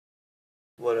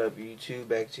What up, YouTube?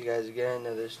 Back to you guys again.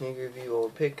 Another sneaker review,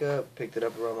 old pickup. Picked it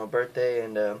up around my birthday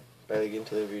and better get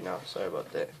into the review now. Sorry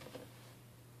about that.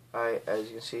 Alright, as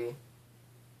you can see,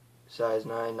 size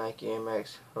 9 Nike Air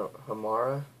Max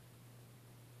Humara.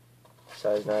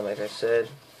 Size 9, like I said.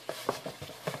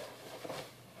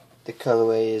 The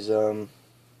colorway is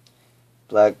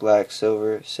black,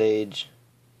 silver, sage,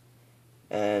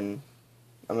 and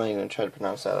I'm not even going to try to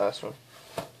pronounce that last one.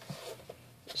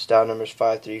 Style number is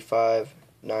 535-924-030.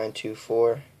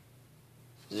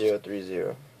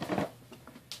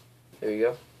 There you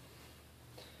go.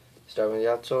 Start with the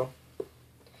outsole.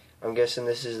 I'm guessing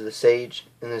this is the sage,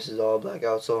 and this is all black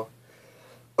outsole.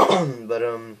 But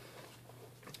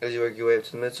as you work your way up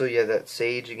to the midsole, you have that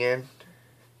sage again.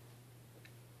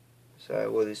 Sorry,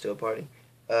 Willie's still partying.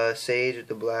 Sage with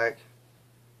the black,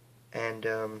 and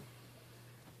kind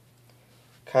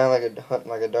of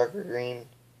like a darker green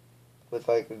with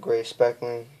like a gray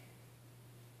speckling.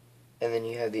 And then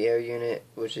you have the air unit,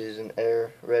 which is an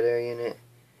red air unit.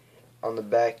 On the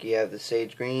back you have the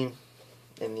sage green,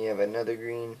 and you have another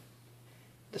green.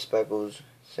 The speckles,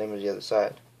 same as the other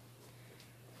side.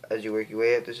 As you work your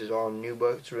way up, this is all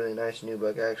nubuck. It's a really nice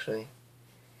nubuck, actually.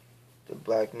 The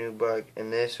black nubuck,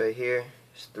 and this right here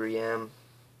is 3M,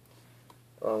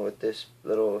 along with this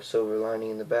little silver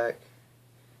lining in the back.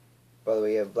 By the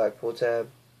way, you have black pull tab.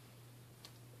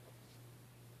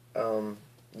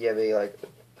 You have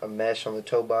a mesh on the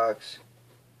toe box,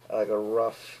 like a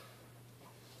rough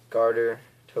garter,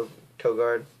 toe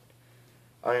guard.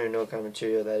 I don't even know what kind of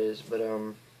material that is, but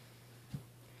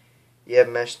you have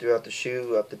mesh throughout the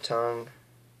shoe, up the tongue.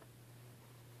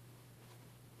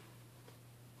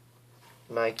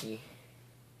 Nike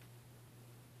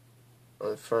on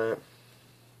the front,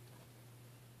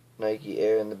 Nike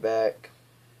Air in the back.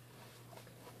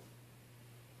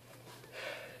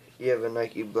 You have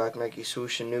a black Nike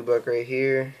swoosh and nubuck right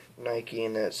here, Nike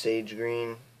in that sage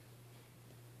green.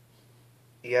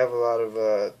 You have a lot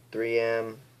of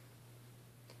 3M,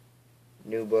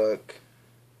 nubuck,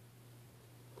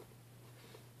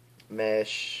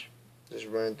 mesh, just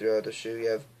running throughout the shoe. You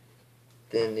have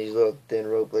these little thin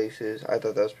rope laces. I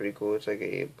thought that was pretty cool. It's like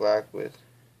a black with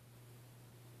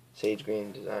sage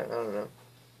green design. I don't know.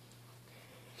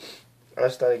 I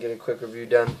just thought I'd get a quick review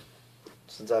done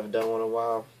since I haven't done one in a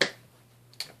while.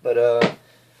 But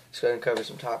let's go ahead and cover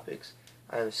some topics.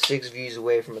 I am 6 views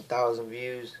away from 1,000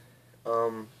 views.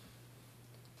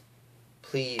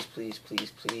 Please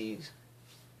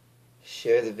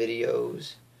share the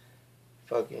videos.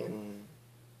 Fucking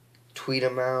tweet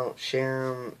them out, share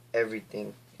them,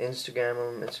 everything. Instagram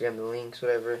them, Instagram the links,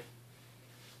 whatever.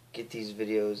 Get these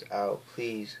videos out,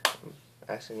 please. I'm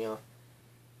asking y'all.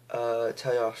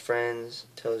 Tell y'all friends,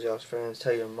 tell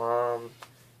your mom,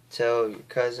 tell your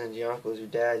cousins, your uncles, your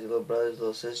dads, your little brothers,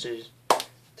 little sisters.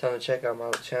 Tell them to check out my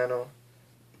channel.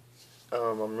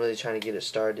 I'm really trying to get it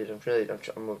started. I'm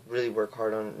gonna really work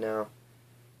hard on it now,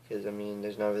 because I mean,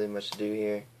 there's not really much to do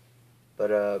here.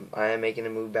 But I am making a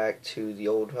move back to the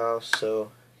old house,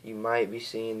 so you might be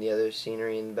seeing the other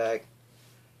scenery in the back.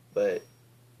 But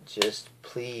just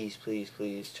please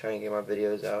try and get my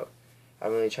videos out.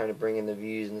 I'm really trying to bring in the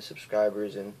views and the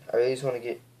subscribers, and I really just want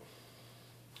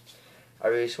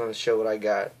to show what I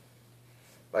got.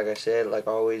 Like I said, like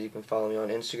always, you can follow me on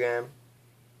Instagram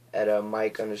at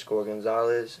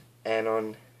Mike_Gonzalez, and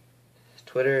on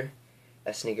Twitter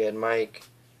at Sneakerheadmikes.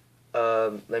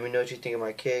 Let me know what you think of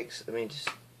my kicks. I mean, just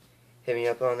hit me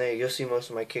up on there. You'll see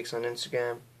most of my kicks on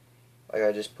Instagram. Like,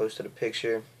 I just posted a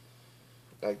picture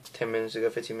like 15 minutes ago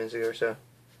or so.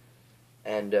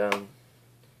 And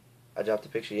I dropped a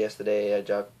picture yesterday. I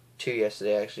dropped 2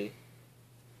 yesterday, actually.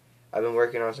 I've been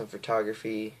working on some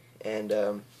photography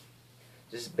and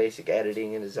just basic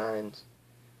editing and designs.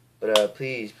 But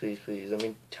please, I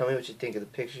mean, tell me what you think of the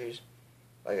pictures.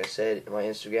 Like I said, my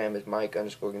Instagram is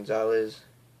Mike_Gonzalez.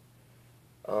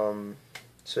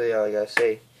 So yeah, like I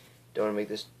say, don't want to make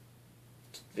this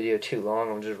video too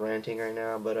long. I'm just ranting right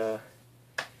now, but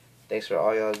thanks for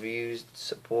all y'all's views,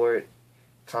 support,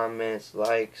 comments,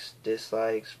 likes,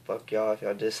 dislikes. Fuck y'all if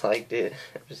y'all disliked it.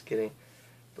 I'm just kidding.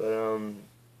 But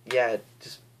yeah,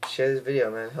 just share this video,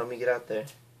 man. Help me get out there.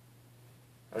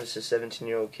 I'm just a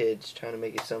 17-year-old kid just trying to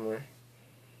make it somewhere.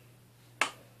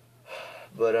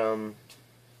 But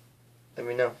let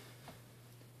me know.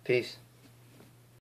 Peace.